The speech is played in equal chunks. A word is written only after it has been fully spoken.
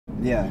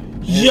Yeah.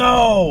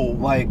 Yo!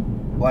 Like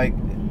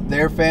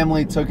their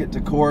family took it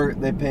to court.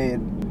 They paid,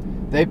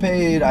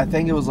 I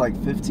think it was like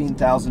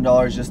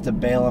 $15,000 just to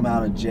bail him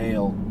out of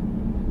jail.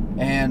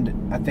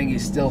 And I think he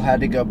still had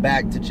to go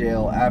back to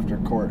jail after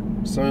court.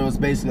 So it was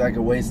basically like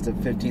a waste of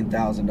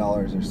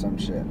 $15,000 or some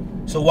shit.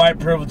 So white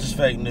privilege is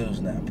fake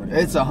news now.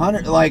 It's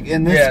 100, like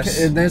in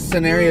this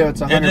scenario,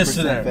 it's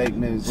 100% fake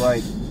news.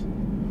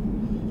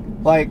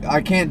 Like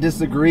I can't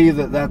disagree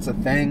that that's a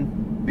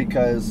thing,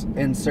 because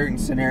in certain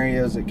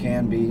scenarios it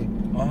can be.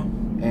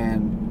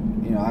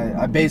 And you know,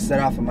 I base that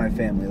off of my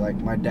family. Like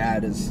my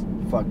dad is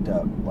fucked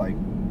up. Like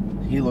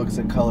he looks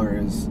at color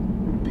as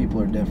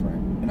people are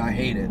different, and I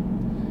hate it.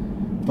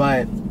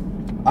 But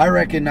I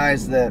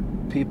recognize that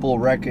people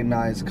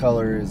recognize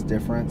color as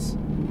difference.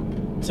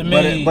 To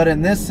me, but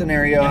in this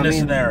scenario,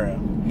 scenario,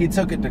 he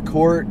took it to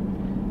court.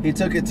 He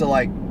took it to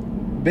like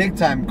big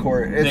time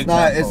court. It's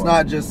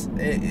not just.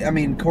 I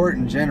mean, court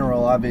in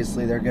general.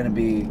 Obviously, they're going to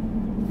be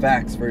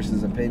facts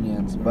versus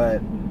opinions.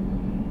 But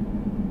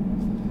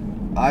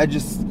I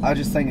just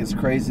think it's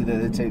crazy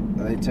that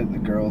they took the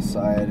girl's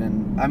side.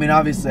 And I mean,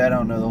 obviously, I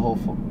don't know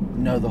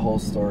the whole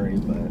story,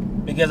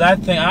 but because I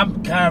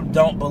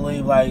don't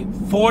believe like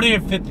 40 or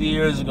 50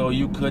 years ago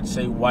you could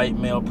say white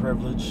male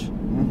privilege.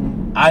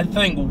 I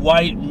think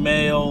white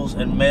males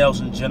and males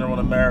in general in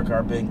America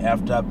are being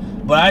effed up.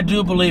 But I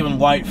do believe in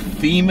white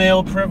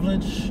female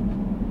privilege.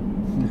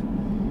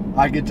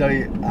 I could tell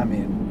you, I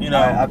mean, you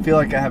know, I feel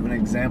like I have an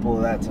example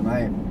of that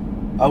tonight.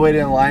 I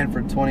waited in line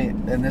for 20,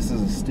 and this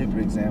is a stupid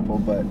example,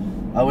 but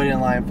I waited in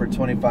line for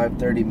 25,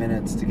 30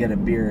 minutes to get a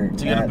beer.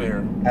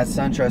 At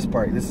SunTrust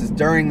Park. This is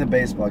during the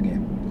baseball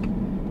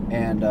game.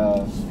 And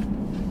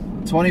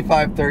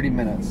 25, 30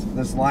 minutes.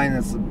 This line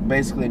that's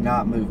basically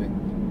not moving.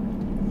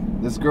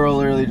 This girl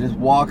literally just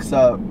walks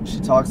up, she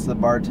talks to the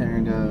bartender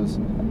and goes,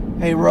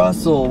 "Hey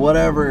Russell,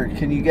 whatever,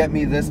 can you get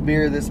me this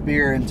beer,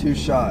 and 2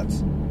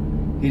 shots?"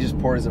 He just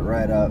pours it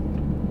right up.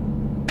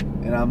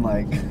 And I'm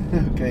like,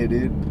 okay,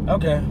 dude.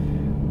 Okay.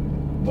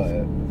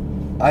 But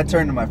I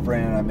turned to my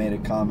friend and I made a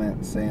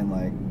comment saying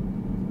like,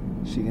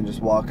 she can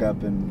just walk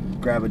up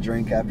and grab a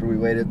drink after we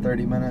waited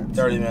 30 minutes.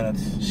 30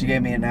 minutes. She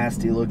gave me a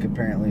nasty look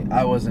apparently.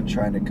 I wasn't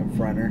trying to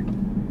confront her,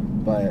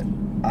 but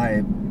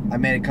I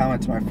made a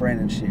comment to my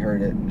friend and she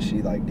heard it and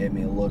she like gave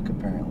me a look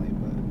apparently,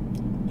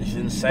 but you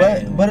shouldn't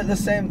say it. But at the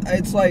same,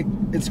 it's like,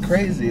 it's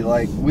crazy.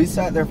 Like we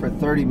sat there for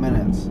 30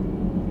 minutes.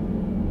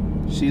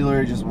 She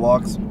literally just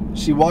walked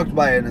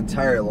by an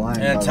entire line.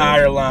 An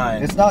entire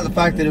line. It's not the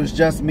fact that it was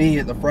just me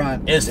at the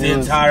front. It's the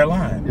entire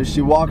line.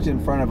 She walked in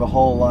front of a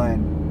whole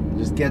line,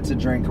 just gets a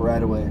drink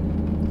right away.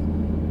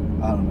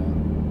 I don't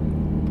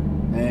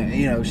know. And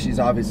you know, she's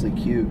obviously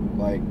cute,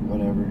 like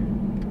whatever.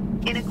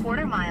 In a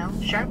quarter mile,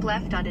 sharp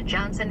left onto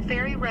Johnson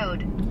Ferry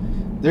Road.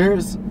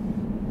 There's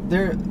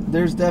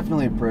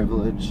definitely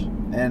privilege,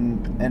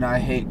 and I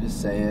hate to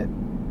say it.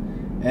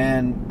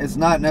 And it's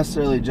not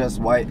necessarily just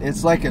white.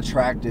 It's like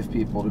attractive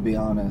people, to be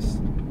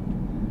honest.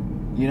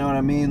 You know what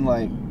I mean?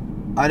 Like,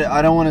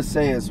 I don't want to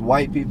say it's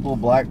white people,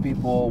 black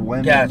people,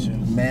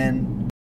 women, men.